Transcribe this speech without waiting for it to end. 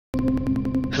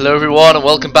Hello everyone and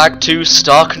welcome back to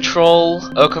Star Control,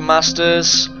 Ur-Quan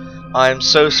Masters. I'm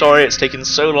so sorry it's taken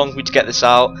so long for me to get this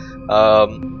out.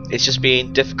 It's just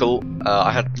been difficult.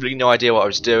 I had really no idea what I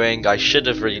was doing. I should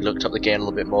have really looked up the game a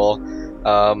little bit more.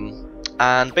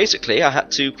 And basically I had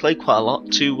to play quite a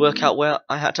lot to work out where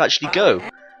I had to actually go.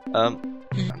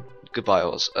 Goodbye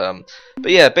Oz.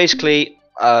 But yeah, basically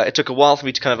it took a while for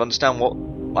me to kind of understand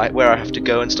where I have to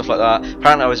go and stuff like that.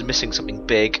 Apparently I was missing something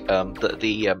big that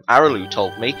the Araloo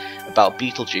told me about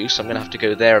Beetlejuice. I'm going to have to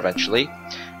go there eventually.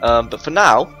 But for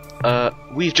now,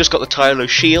 we've just got the Tylo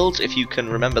shield, if you can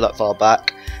remember that far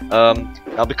back.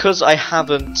 Now because I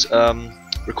haven't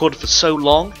recorded for so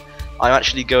long, I'm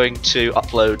actually going to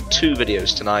upload 2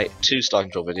 videos tonight, 2 Star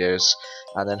Control videos,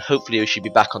 and then hopefully we should be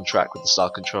back on track with the Star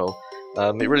Control.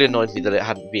 It really annoyed me that it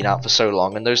hadn't been out for so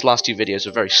long, and those last 2 videos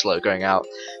were very slow going out.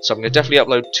 So I'm going to definitely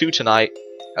upload 2 tonight.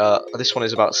 This one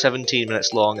is about 17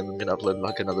 minutes long, and I'm going to upload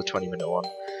like another 20-minute one.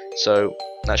 So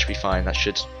that should be fine. That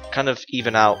should kind of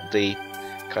even out the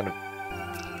kind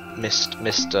of missed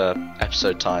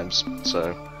episode times.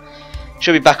 So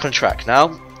should be back on track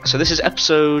now. So this is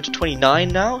episode 29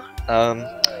 now,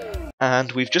 and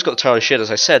we've just got the Tylo shield,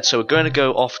 as I said. So we're going to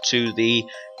go off to the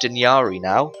Dinyari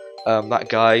now. That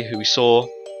guy who we saw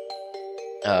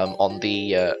on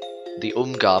the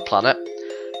Umgar planet,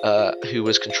 who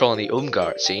was controlling the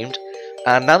Umgar, it seemed.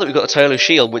 And now that we've got the Tylo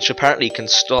shield, which apparently can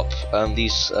stop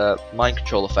these mind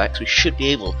control effects, we should be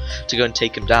able to go and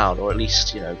take him down, or at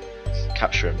least, you know,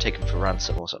 capture him, take him for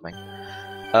ransom or something.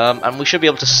 And we should be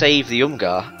able to save the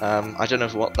Umgar. I don't know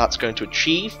what that's going to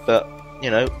achieve, but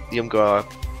you know, the Umgar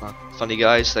are funny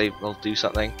guys. They'll do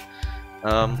something.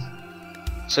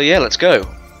 So yeah, let's go.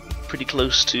 Pretty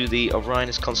close to the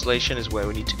Orionis constellation is where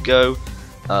we need to go,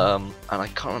 and I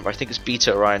can't remember, I think it's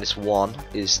Beta Orionis 1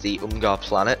 is the Umgar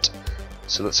planet,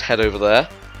 so let's head over there.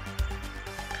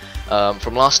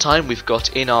 From last time we've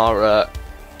got in our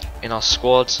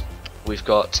squad, we've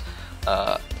got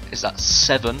is that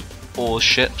 7 Ors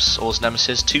ships, Ors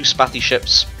Nemesis, 2 Spathi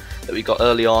ships that we got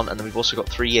early on, and then we've also got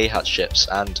 3 Yehat ships.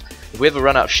 And if we ever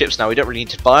run out of ships now, we don't really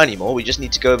need to buy anymore, we just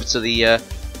need to go over to the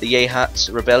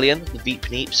Yehat Rebellion, the Veep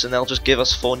Neeps, and they'll just give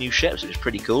us 4 new ships, which is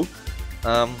pretty cool.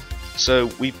 So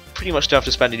we pretty much don't have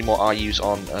to spend any more RUs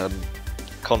on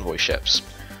convoy ships,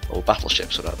 or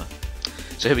battleships, whatever.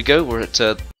 So here we go, we're at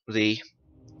the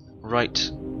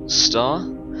right star,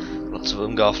 lots of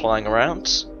Umgar flying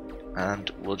around,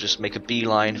 and we'll just make a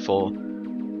beeline for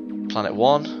planet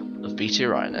 1 of Beta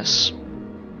Orionis.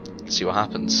 Let's see what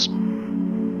happens.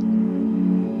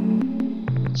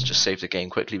 Let's just save the game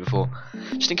quickly before,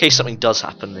 just in case something does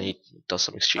happen and he does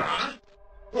something stupid.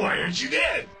 Why aren't you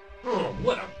dead? Oh,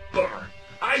 what a bummer.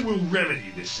 I will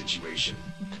remedy this situation.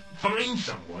 Find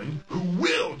someone who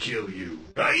will kill you.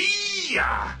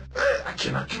 Aiyah! I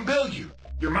cannot compel you.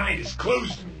 Your mind is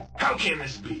closed to me. How can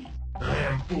this be? I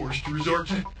am forced to resort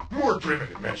to more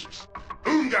primitive measures.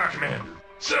 Umgar Commander,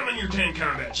 summon your 10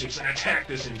 combat ships and attack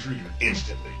this intruder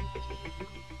instantly.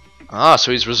 Ah,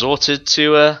 so he's resorted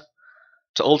to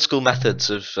old school methods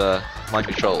of mind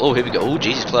control. Oh, here we go. Oh,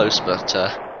 Jesus, close, but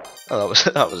oh,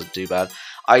 that wasn't too bad.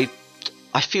 I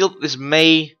feel this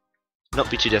may not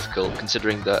be too difficult,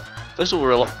 considering that first of all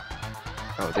we're a lot.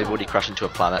 Oh, they've already crashed into a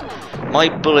planet. My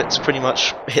bullets pretty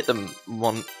much hit them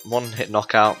one hit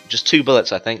knockout. Just 2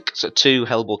 bullets, I think. So 2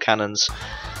 Hellbore cannons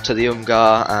to the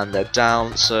Umgar, and they're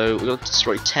down. So we're going to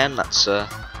destroy 10. That's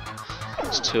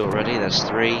 2 already. There's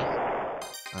 3.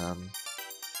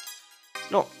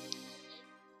 Not.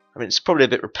 I mean, it's probably a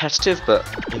bit repetitive, but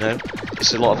you know,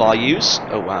 it's a lot of RUs.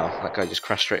 Oh wow, that guy just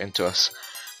crashed straight into us.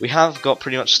 We have got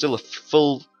pretty much still a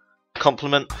full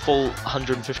complement, full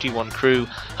 151 crew,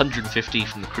 150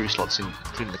 from the crew slots,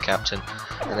 including the captain,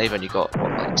 and they've only got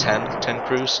what, like 10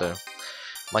 crew. So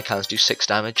my cannons do 6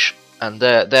 damage, and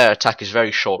their attack is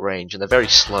very short range, and they're very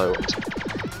slow. And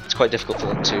it's quite difficult for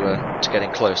them to get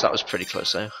in close. That was pretty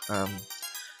close though.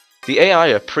 The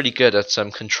AI are pretty good at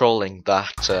controlling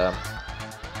that.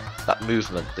 That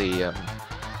movement, the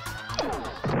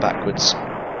backwards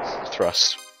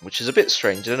thrust, which is a bit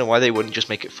strange. I don't know why they wouldn't just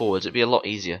make it forwards. It'd be a lot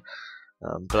easier.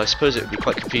 But I suppose it would be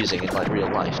quite confusing in like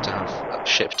real life to have a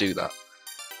ship do that.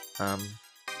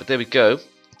 But there we go.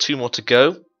 2 more to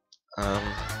go. 2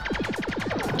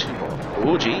 more.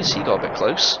 Oh, geez, he got a bit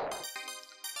close.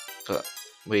 But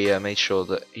we made sure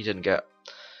that he didn't get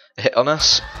a hit on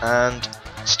us. And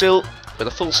still, with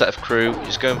a full set of crew,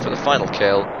 he's going for the final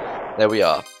kill. There we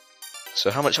are. So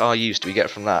how much RUs do we get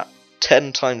from that?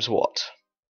 10 times what?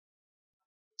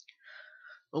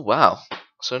 Oh wow,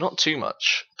 so not too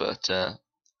much, but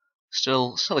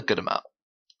still a good amount.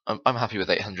 I'm happy with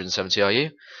 870 RU.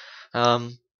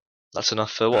 That's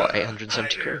enough for what,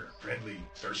 870 hi crew? there, friendly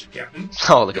Starship Captain.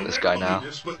 Oh, look at You'll this never guy believe now.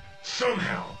 this, but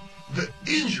somehow, the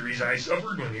injuries I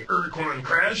suffered when the Ur-Quan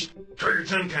crashed triggered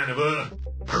some kind of a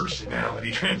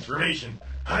personality transformation.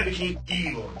 I became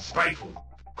evil and spiteful,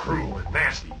 cruel and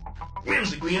nasty,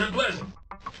 whimsically unpleasant.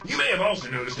 You may have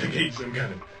also noticed I gained some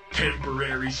kind of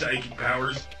temporary psychic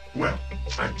powers. Well,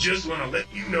 I just want to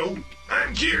let you know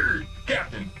I'm cured,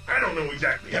 Captain. I don't know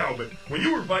exactly how, but when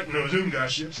you were fighting those Unga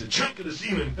ships, a chunk of the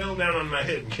ceiling fell down on my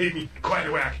head and gave me quite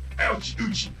a whack. Ouchie,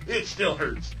 oochie, it still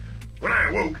hurts. When I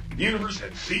awoke, the universe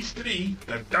had ceased to be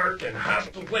the dark and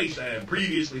hostile place I had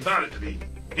previously thought it to be.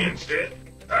 Instead,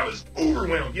 I was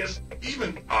overwhelmed, yes,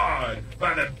 even awed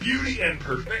by the beauty and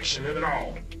perfection of it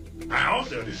all. I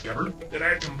also discovered that I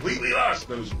had completely lost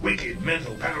those wicked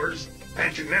mental powers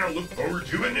and can now look forward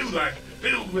to a new life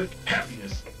filled with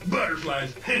happiness,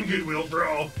 butterflies, and goodwill for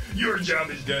all. Your job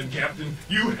is done, Captain.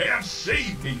 You have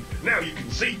saved me. Now you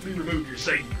can safely remove your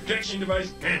safety protection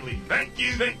device and leave. Thank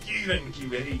you, thank you, thank you.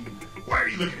 Hey, why are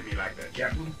you looking at me like that,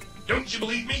 Captain? Don't you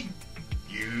believe me?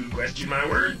 You question my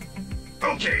word?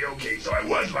 Okay, so I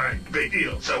was lying. Big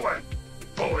deal. So what?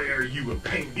 Boy, are you a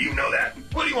pain. Do you know that?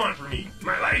 What do you want from me?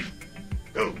 My life?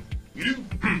 Oh, you do?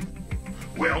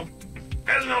 Well,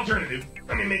 as an alternative,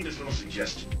 let me make this little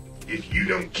suggestion. If you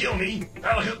don't kill me,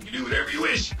 I'll help you do whatever you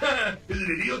wish. Is it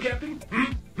a deal, Captain?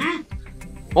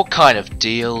 What kind of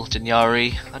deal,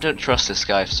 Dinyari? I don't trust this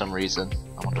guy for some reason.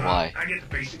 I wonder why. I get the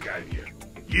basic idea.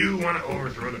 You want to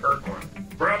overthrow the Ur-Quan.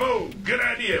 Bravo! Good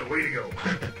idea. Way to go.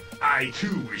 I,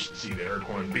 too, wish to see the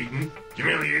Ur-Quan beaten,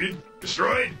 humiliated,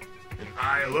 destroyed, and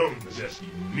I alone possess the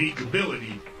unique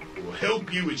ability that will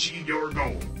help you achieve your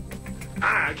goal.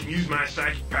 I can use my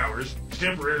psychic powers to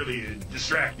temporarily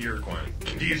distract the Ur-Quan,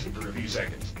 confuse him for a few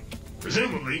seconds.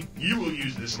 Presumably, you will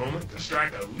use this moment to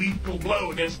strike a lethal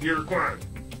blow against the Ur-Quan.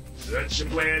 Such a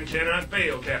plan cannot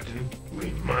fail, Captain.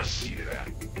 We must see to that.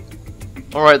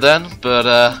 Alright then, but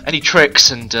any tricks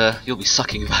and you'll be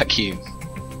sucking vacuum.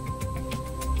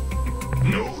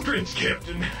 No tricks,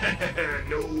 Captain.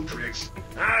 No tricks.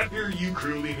 I fear you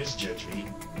cruelly misjudge me.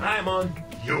 I'm on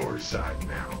your side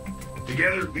now.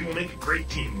 Together, we will make a great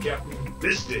team, Captain.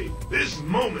 This day, this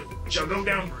moment, shall go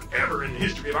down forever in the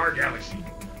history of our galaxy.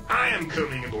 I am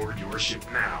coming aboard your ship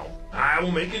now. I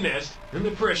will make a nest in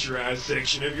the pressurized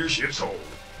section of your ship's hold.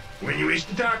 When you wish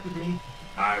to talk with me,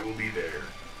 I will be there.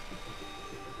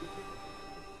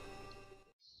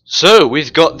 So,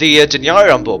 we've got the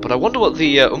Dinyari on board, but I wonder what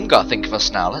the Ungar think of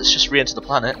us now. Let's just re-enter the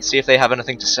planet and see if they have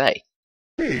anything to say.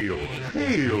 Hail,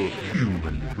 hail,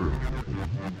 human bird.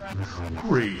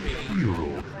 Great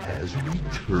hero has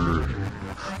returned.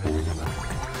 Oh,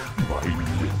 my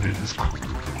ribbons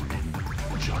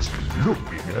quivering. Just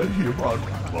looking at him on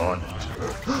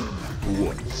monitor.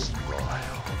 What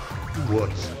smile.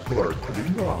 What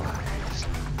sparkling eyes.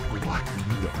 What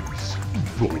nice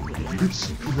bony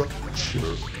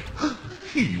structure.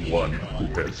 He one who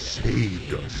has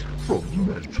saved us from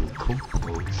mental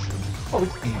compulsion of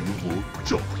evil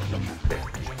document.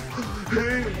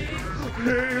 Hail,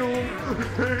 hail,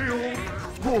 hail,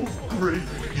 oh great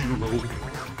hero,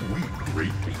 we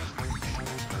greatly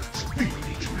speak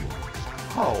to us,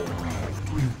 how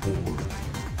we reward.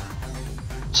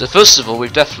 So first of all,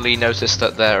 we've definitely noticed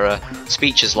that their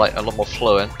speech is like a lot more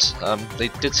fluent. They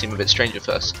did seem a bit strange at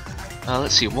first.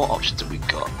 Let's see, what options have we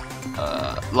got?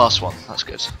 Last one, that's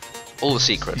good. All the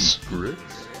secrets.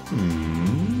 Secrets?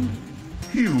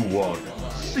 You want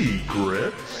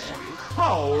secrets?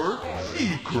 Our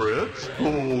secrets?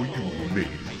 Oh, you made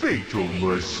fatal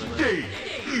mistake,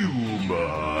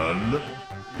 human!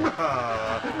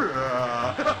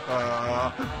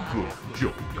 Good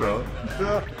joke,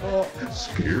 huh?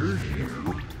 Scared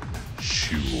you?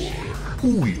 Sure,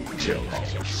 we'll tell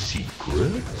our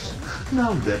secrets.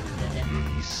 Now let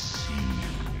me see.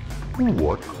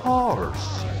 What are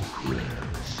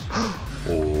secrets?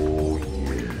 Oh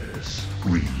yes,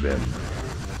 remember,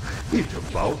 it's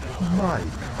about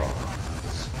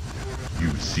Mycons.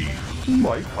 You see,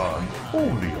 Mycons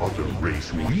only are the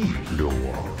race we know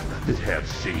of that have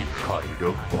same kind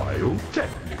of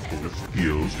biotechnical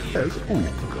skills as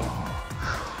Unga.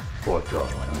 But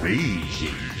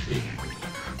amazing thing,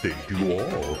 they do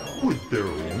all with their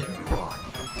own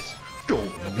bodies.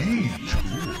 Don't need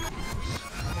tools.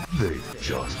 They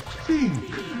just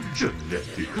think.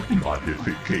 Genetic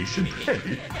modification, and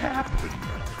it happened.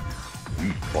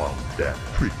 We found that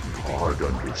pretty hard to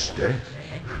understand.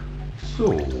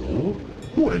 So,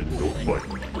 when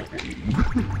nobody's looking,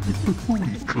 we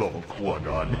clonk one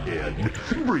on head,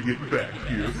 bring it back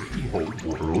here to our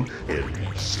world,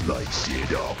 and slice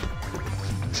it up.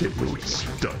 Till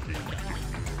stunning.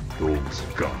 those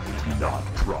guys not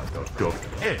product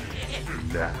of any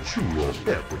natural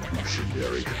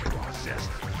evolutionary process.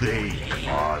 They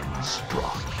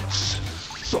constructs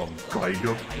some kind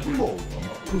of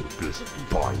multi-purpose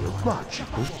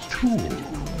biological tool.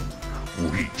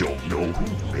 We don't know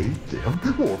who made them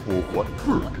or for what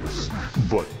purpose,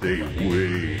 but they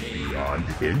way beyond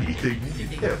anything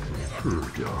we've ever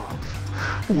heard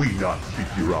of. We not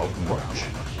figure out much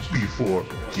before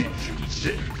kitchens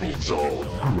and all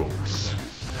gross.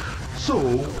 So,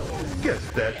 guess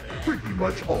that's pretty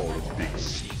much all of Big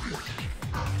Secret.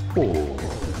 Oh,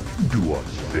 do us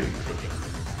a favor.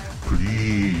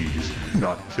 Please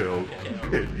not tell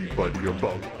anybody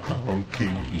about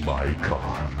conking my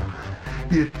con.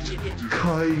 It's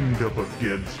kind of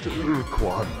against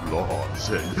Ur-Quan laws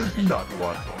and not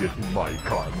want to get my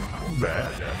con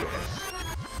mad at us.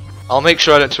 I'll make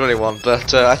sure I don't tell anyone,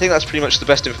 but I think that's pretty much the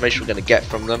best information we're going to get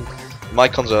from them.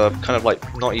 Mycons are kind of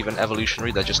like not even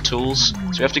evolutionary, they're just tools.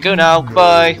 So we have to go now,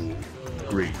 goodbye!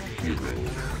 Great hero,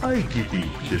 I give you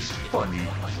this funny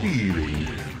feeling.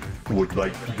 Would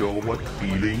like to know what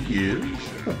feeling is?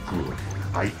 Oh good,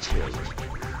 I tell you.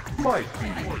 My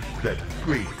feeling is that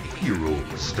great hero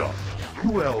stuff.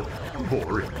 Well,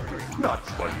 boring. Not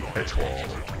funny at all.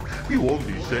 You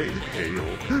only say hail,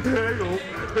 hail,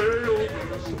 hail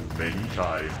so many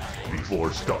times before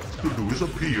it starts to lose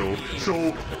appeal.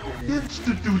 So,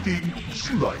 instituting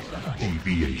slight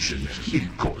deviation in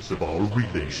course of our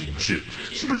relationship.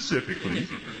 Specifically,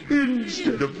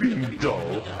 instead of being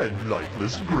dull and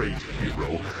lifeless great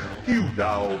hero, you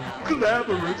now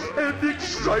glamorous and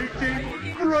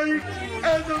exciting great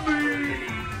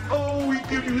enemy! Oh, we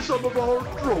give you some of our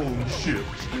drone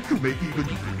ships to make even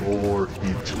more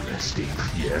interesting.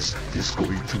 Yes, it's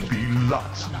going to be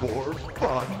lots more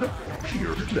fun.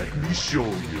 Here, let me show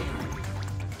you.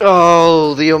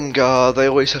 Oh, the Umgar, they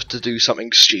always have to do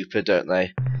something stupid, don't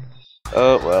they?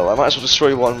 Oh, well, I might as well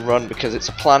destroy one run because it's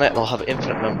a planet and I'll have an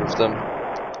infinite number of them.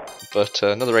 But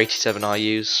another 87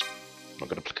 IUs, not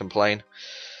going to complain.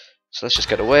 So let's just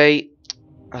get away.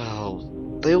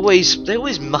 Oh, they always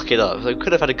muck it up. They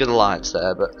could have had a good alliance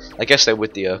there, but I guess they're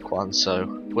with the Ur-Quan, so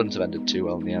it wouldn't have ended too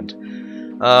well in the end.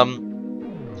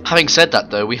 Having said that,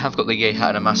 though, we have got the Yehat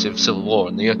in a massive civil war,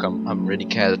 and the Ur-Quan haven't really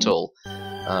cared at all. So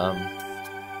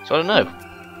I don't know.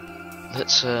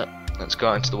 Let's go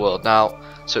out into the world now.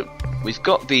 So we've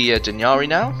got the Dinyari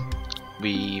now.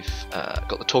 We've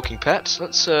got the talking pet.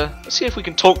 Let's see if we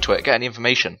can talk to it, get any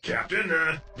information. Captain,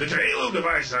 the halo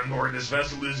device on board this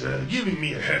vessel is giving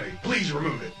me a headache. Please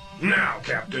remove it. Now,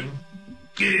 Captain.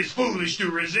 It is foolish to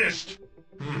resist.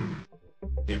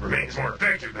 It remains more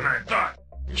effective than I thought.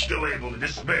 You're still able to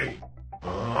disobey.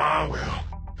 Ah, well.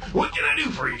 What can I do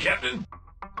for you, Captain?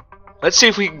 Let's see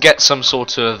if we can get some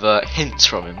sort of hints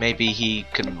from him. Maybe he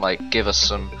can like give us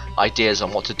some ideas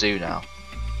on what to do now.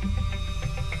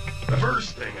 The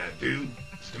first thing I do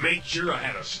is to make sure I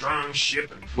had a strong ship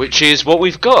and which is what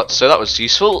we've got, so that was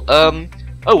useful.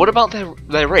 Oh, what about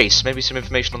their race? Maybe some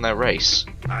information on their race.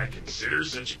 I consider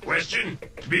such a question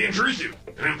to be intrusive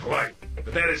and impolite,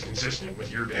 but that is consistent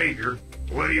with your behavior.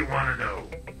 What do you want to know?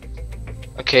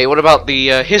 Okay, what about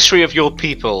the history of your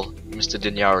people, Mr.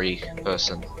 Dinyari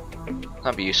person?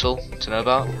 That'd be useful to know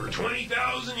about. Over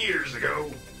 20,000 years ago,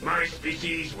 my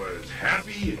species was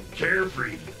happy and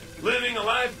carefree, living a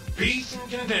life of peace and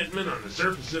contentment on the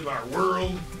surface of our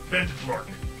world, Ventaflork.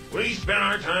 We spent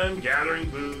our time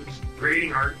gathering foods,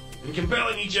 creating art, and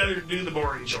compelling each other to do the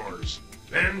boring chores.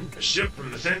 Then, a ship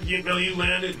from the sentient milieu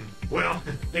landed, and, well,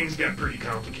 things got pretty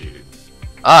complicated.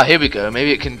 Ah, here we go.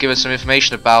 Maybe it can give us some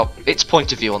information about its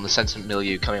point of view on the sentient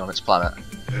milieu coming on its planet.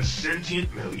 The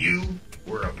sentient milieu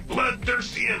were a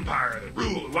bloodthirsty empire that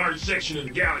ruled a large section of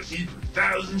the galaxy for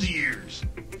thousands of years.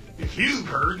 If you've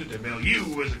heard that the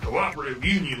milieu was a cooperative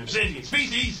union of sentient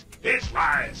species, it's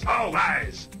lies, all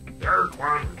lies. The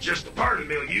Ur-Quan were just a part of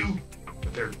the milieu,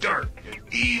 but their dark and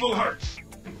evil hearts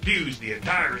infused the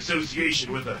entire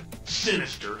association with a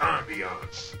sinister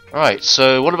ambiance. Right,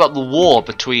 so what about the war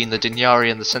between the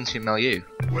Dinyari and the sentient milieu?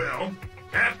 Well,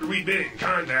 after we'd been in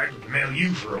contact with the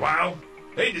milieu for a while,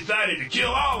 they decided to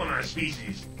kill all of my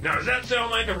species. Now, does that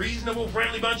sound like a reasonable,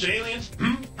 friendly bunch of aliens?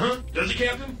 Huh? Does it,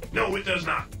 Captain? No, it does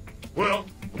not. Well,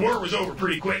 the war was over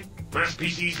pretty quick. My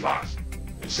species lost.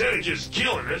 Instead of just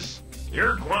killing us, the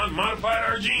Ur-Quan modified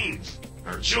our genes.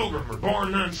 Our children were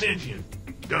born non-sentient,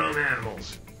 dumb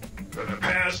animals. For the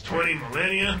past 20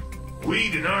 millennia, we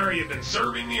Dinyari have been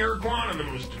serving the Ur-Quan in the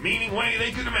most demeaning way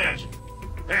they could imagine,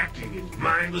 acting as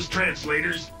mindless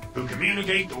translators who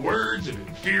communicate the words of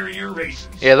inferior races.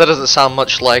 Yeah, that doesn't sound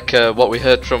much like what we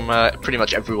heard from pretty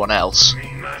much everyone else. I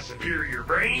mean, my superior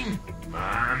brain?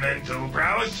 My mental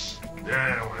prowess?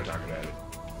 I don't want to talk about it.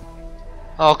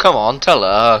 Oh, come on, tell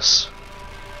us.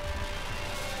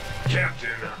 Captain,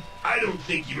 I don't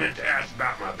think you meant to ask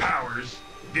about my powers.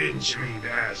 Didn't you mean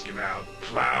to ask about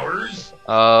flowers?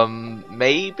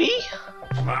 Maybe?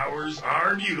 Flowers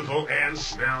are beautiful and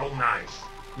smell nice.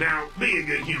 Now, be a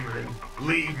good human and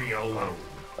leave me alone.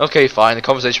 Okay, fine, the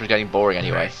conversation was getting boring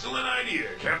anyway. Excellent idea,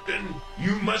 Captain.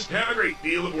 You must have a great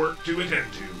deal of work to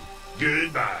attend to.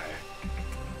 Goodbye.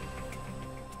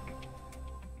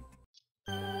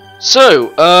 So,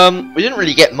 we didn't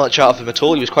really get much out of him at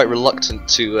all. He was quite reluctant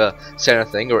to say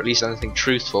anything, or at least anything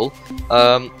truthful.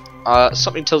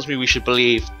 Something tells me we should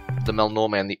believe the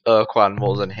Melnorme and the Ur-Quan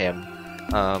more than him.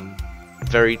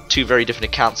 Two very different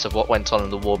accounts of what went on in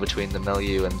the war between the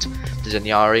Melu and the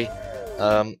Dinyari.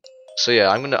 So yeah,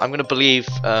 I'm gonna believe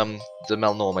the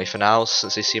Melnorme for now,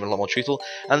 since they seem a lot more truthful.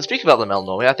 And speaking about the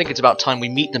Melnorme, I think it's about time we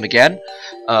meet them again,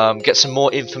 get some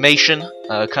more information,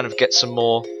 kind of get some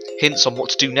more hints on what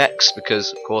to do next,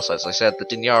 because of course, as I said, the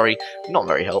Dinyari not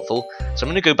very helpful. So I'm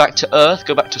gonna go back to Earth,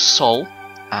 go back to Sol,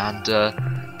 and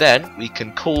then we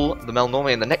can call the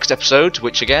Melnorme in the next episode,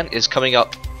 which again is coming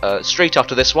up straight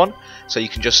after this one. So you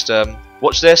can just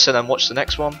watch this and then watch the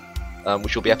next one,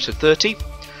 which will be episode 30.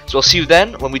 So I'll see you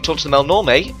then when we talk to the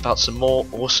Melnorme about some more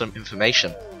awesome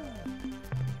information.